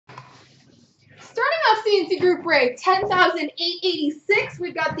CNC group break, 10,886.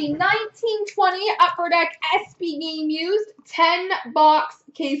 We've got the 1920 Upper Deck SB game used 10-box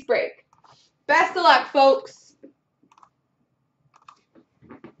case break. Best of luck, folks.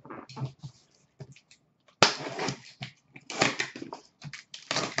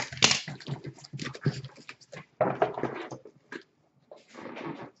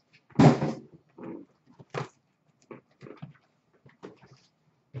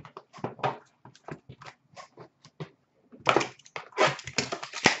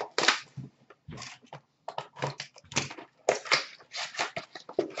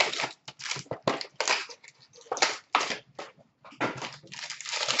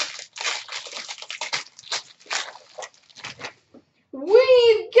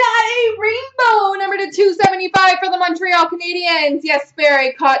 We've got a rainbow, number to 275 for the Montreal Canadiens. Yes,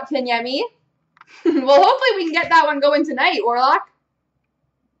 Barry Kotkaniemi. Well, hopefully we can get that one going tonight, Warlock.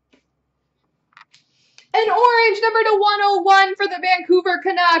 An orange, number to 101 for the Vancouver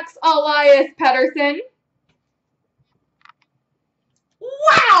Canucks, Elias Pettersson.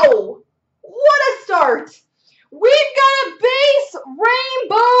 Wow! What a start! We've got a base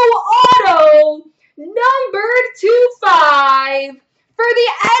rainbow auto, numbered 25 for the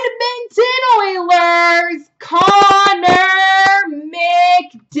Edmonton Oilers, Connor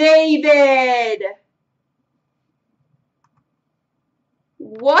McDavid.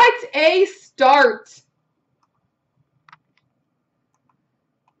 What a start!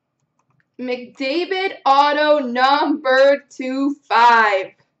 McDavid auto numbered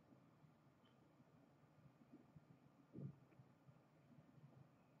 25.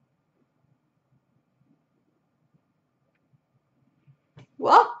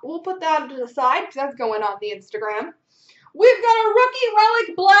 Well, we'll put that to the side because that's going on the Instagram. We've got a rookie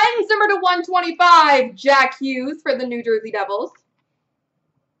relic blends, number to 125, Jack Hughes for the New Jersey Devils.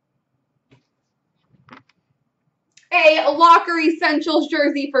 A Locker Essentials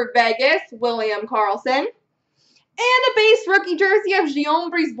jersey for Vegas, William Karlsson. And a base rookie jersey of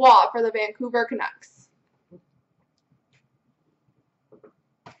Guillaume Brisebois for the Vancouver Canucks.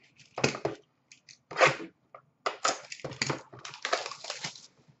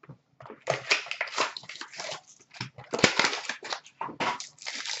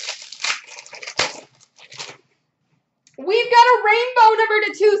 We've got a rainbow number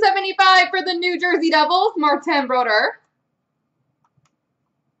to 275 for the New Jersey Devils, Martin Brodeur.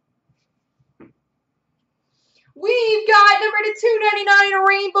 We've got number to 299, a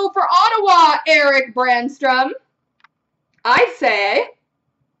rainbow for Ottawa, Eric Brandstrom. I'd say.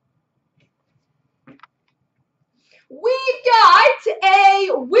 We've got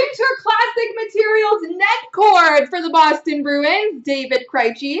a Winter Classic Materials net cord for the Boston Bruins, David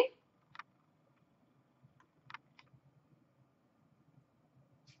Krejci.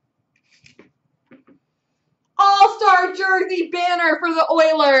 All-Star jersey banner for the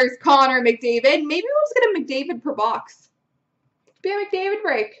Oilers, Connor McDavid. Maybe we'll just get a McDavid per box. Be a McDavid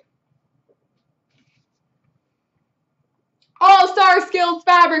break. All-Star Skills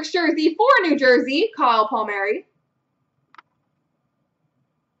Fabrics jersey for New Jersey, Kyle Palmieri.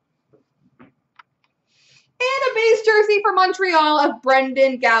 And a base jersey for Montreal of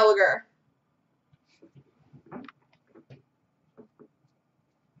Brendan Gallagher.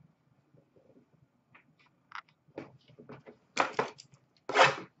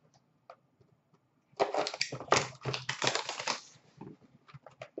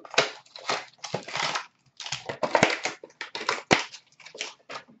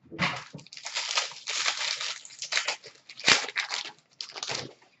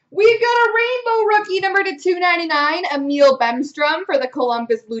 We've got a rainbow rookie number to 299, Emil Bemstrom for the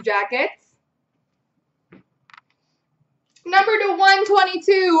Columbus Blue Jackets. Number to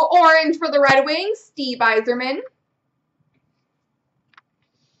 122, orange for the Red Wings, Steve Yzerman.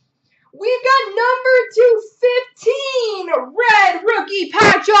 We've got number 215, red rookie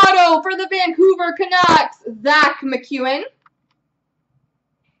patch auto for the Vancouver Canucks, Zach McEwen.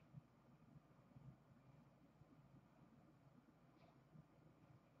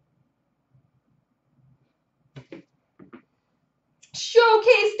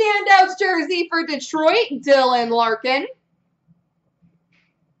 Showcase standouts jersey for Detroit, Dylan Larkin.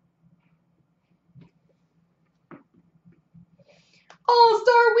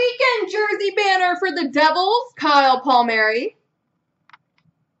 All-Star Weekend jersey banner for the Devils, Kyle Palmieri.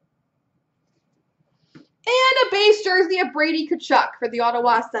 And a base jersey of Brady Tkachuk for the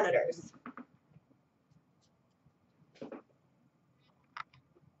Ottawa Senators.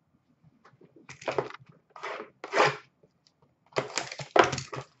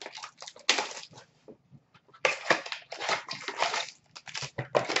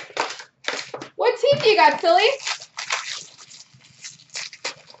 What team do you got Silly?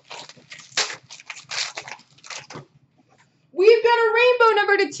 We've got a rainbow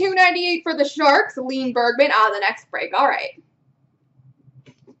number to 298 for the Sharks. Lean Bergman. The next break. All right.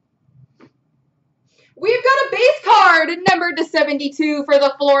 We've got a base card numbered to 72 for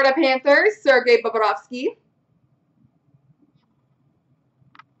the Florida Panthers. Sergei Bobrovsky.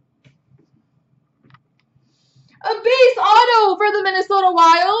 A base auto for the Minnesota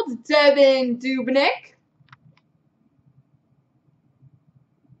Wild. Devin Dubnyk.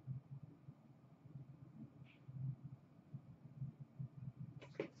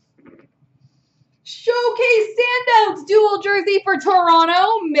 Showcase standouts dual jersey for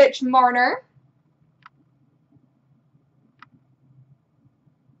Toronto. Mitch Marner.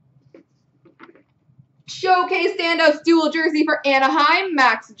 Showcase standouts dual jersey for Anaheim,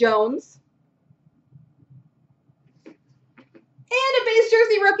 Max Jones. And a base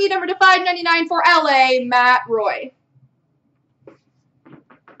jersey rookie number to 599 for LA, Matt Roy.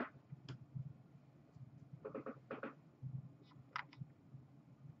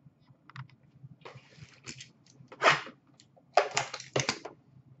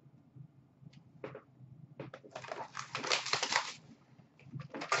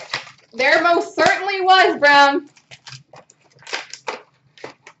 There most certainly was, Brown.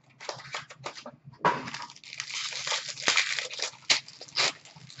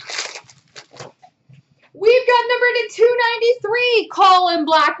 We've got number to 293, Colin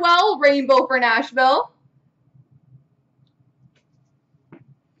Blackwell, rainbow for Nashville.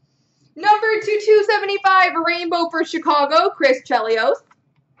 Number to 275, rainbow for Chicago, Chris Chelios.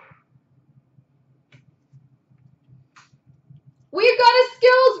 We've got a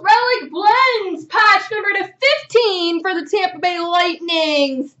Skills Relic Blends patch number to 15 for the Tampa Bay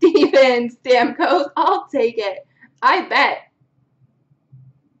Lightning, Steven Stamkos. I'll take it. I bet.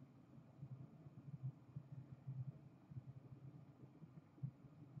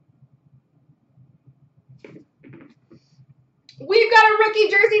 We've got a rookie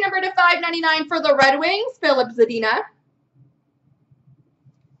jersey number to 599 for the Red Wings, Philip Zadina.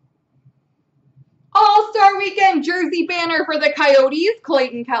 All-Star Weekend jersey banner for the Coyotes,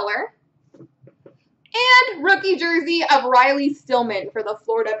 Clayton Keller. And rookie jersey of Riley Stillman for the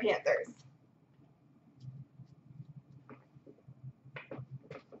Florida Panthers.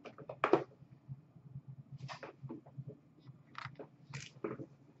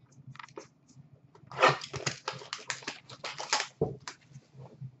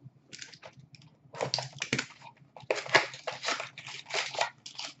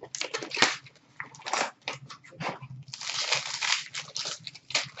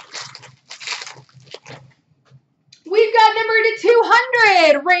 We've got number to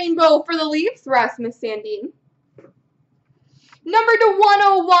 200, rainbow for the Leafs, Rasmus Sandin. Number to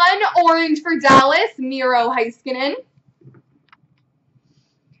 101, orange for Dallas, Miro Heiskanen.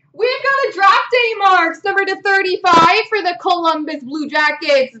 We've got a draft day marks, number to 35 for the Columbus Blue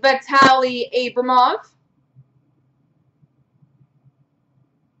Jackets, Vitaly Abramov.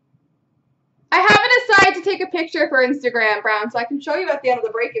 I have it aside to take a picture for Instagram, Brown, so I can show you at the end of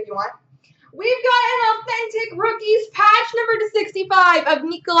the break if you want. We've got an authentic rookies patch number to 65 of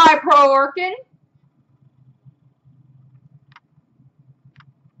Nikolai Provorkin.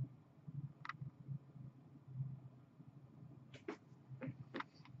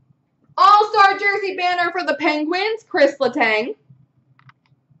 All-Star jersey banner for the Penguins, Chris Letang.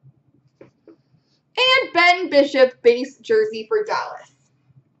 And Ben Bishop base jersey for Dallas.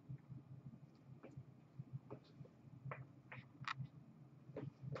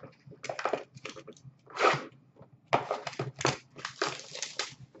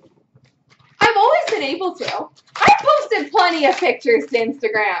 I've always been able to. I posted plenty of pictures to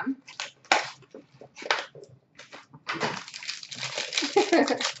Instagram.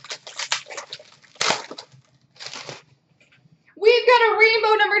 We've got a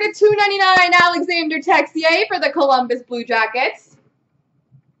rainbow number to 299, Alexander Texier for the Columbus Blue Jackets.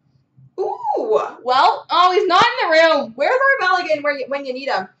 Ooh, well, oh, he's not in the room. Where's our Belligan when you need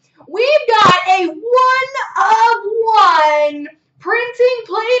him? We've got a one-of-one printing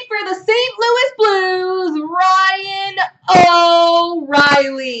plate for the St. Louis Blues, Ryan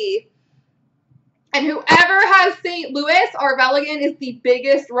O'Reilly. And whoever has St. Louis, our Belligan is the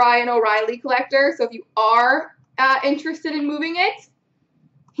biggest Ryan O'Reilly collector. So if you are interested in moving it,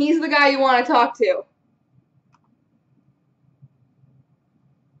 he's the guy you want to talk to.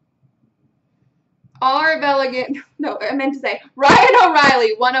 Our Belligan, no, I meant to say Ryan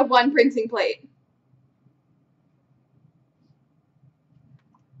O'Reilly, one-of-one printing plate.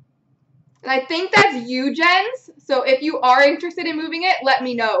 And I think that's Eugen's. So if you are interested in moving it, let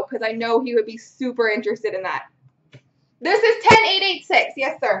me know, because I know he would be super interested in that. This is 10886.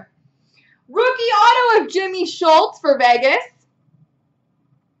 Yes, sir. Rookie auto of Jimmy Schultz for Vegas.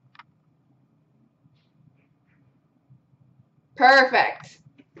 Perfect.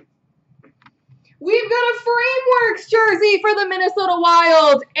 We've got a Frameworks jersey for the Minnesota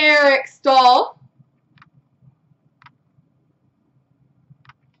Wild, Eric Stahl.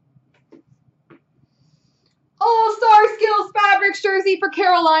 All-Star Skills Fabrics jersey for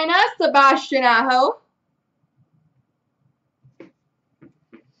Carolina, Sebastian Aho. And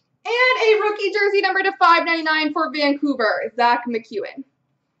a rookie jersey number to 599 for Vancouver, Zach McEwen.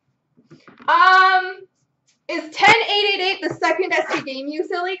 Is 10888 the second ST game, you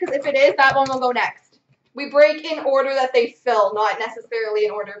silly? Because if it is, that one will go next. We break in order that they fill, not necessarily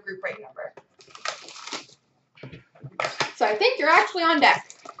in order of group break number. So I think you're actually on deck.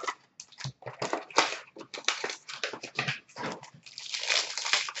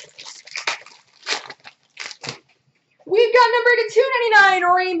 We've got number to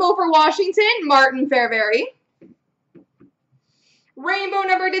 299, Rainbow for Washington, Martin Fairbury. Rainbow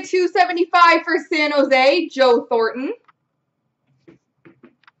number to 275 for San Jose, Joe Thornton.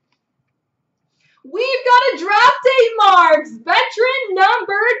 We've got a draft day marks, veteran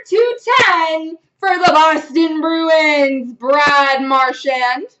number 210 for the Boston Bruins, Brad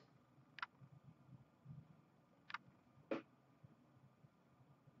Marchand.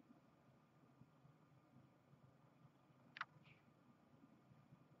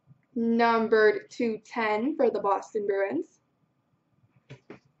 Numbered 210 for the Boston Bruins.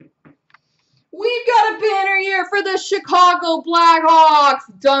 We've got a banner here for the Chicago Blackhawks,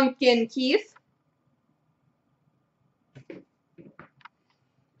 Duncan Keith.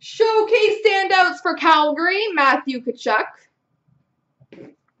 Showcase standouts for Calgary, Matthew Tkachuk.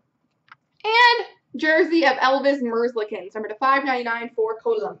 And jersey of Elvis Merzlikins, number to 599 for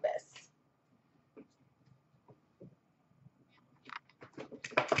Columbus.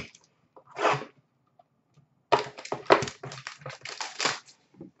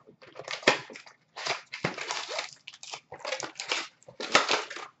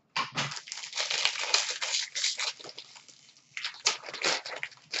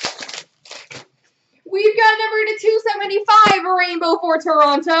 We've got number to 275, a rainbow for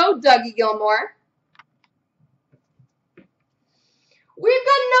Toronto, Dougie Gilmour. We've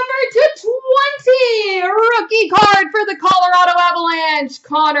got number to 20, rookie card for the Colorado Avalanche,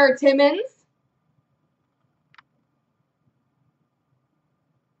 Connor Timmins.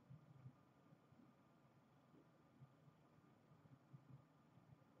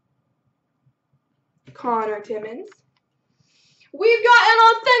 We've got an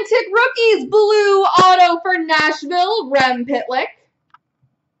authentic rookies blue auto for Nashville, Rem Pitlick.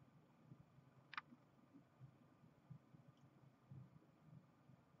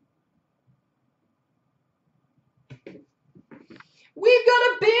 We've got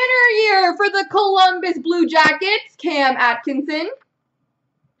a banner here for the Columbus Blue Jackets, Cam Atkinson.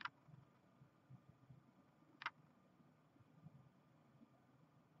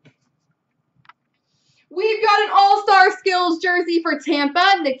 We've got an All-Star Skills jersey for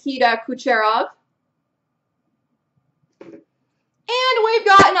Tampa, Nikita Kucherov. And we've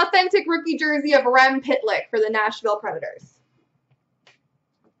got an authentic rookie jersey of Rem Pitlick for the Nashville Predators.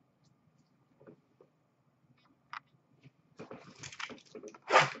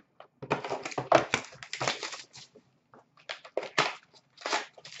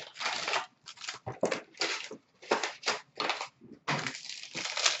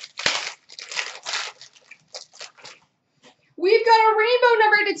 We've got a rainbow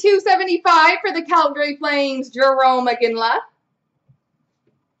number to 275 for the Calgary Flames, Jerome McGinley.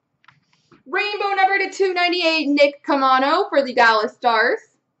 Rainbow number to 298, Nick Camano for the Dallas Stars.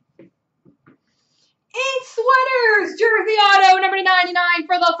 Ink sweaters, jersey auto number to 99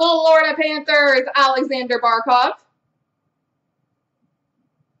 for the Florida Panthers, Alexander Barkov.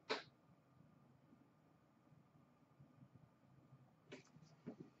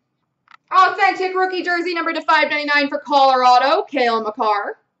 Authentic rookie jersey number to 599 for Colorado, Cale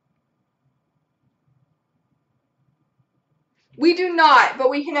Makar. We do not, but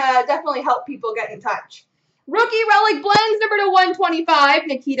we can definitely help people get in touch. Rookie Relic Blends number to 125,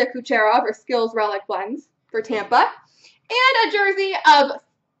 Nikita Kucherov, or Skills Relic Blends for Tampa. And a jersey of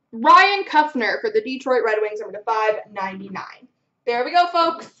Ryan Kuffner for the Detroit Red Wings number to 599. There we go,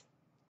 folks.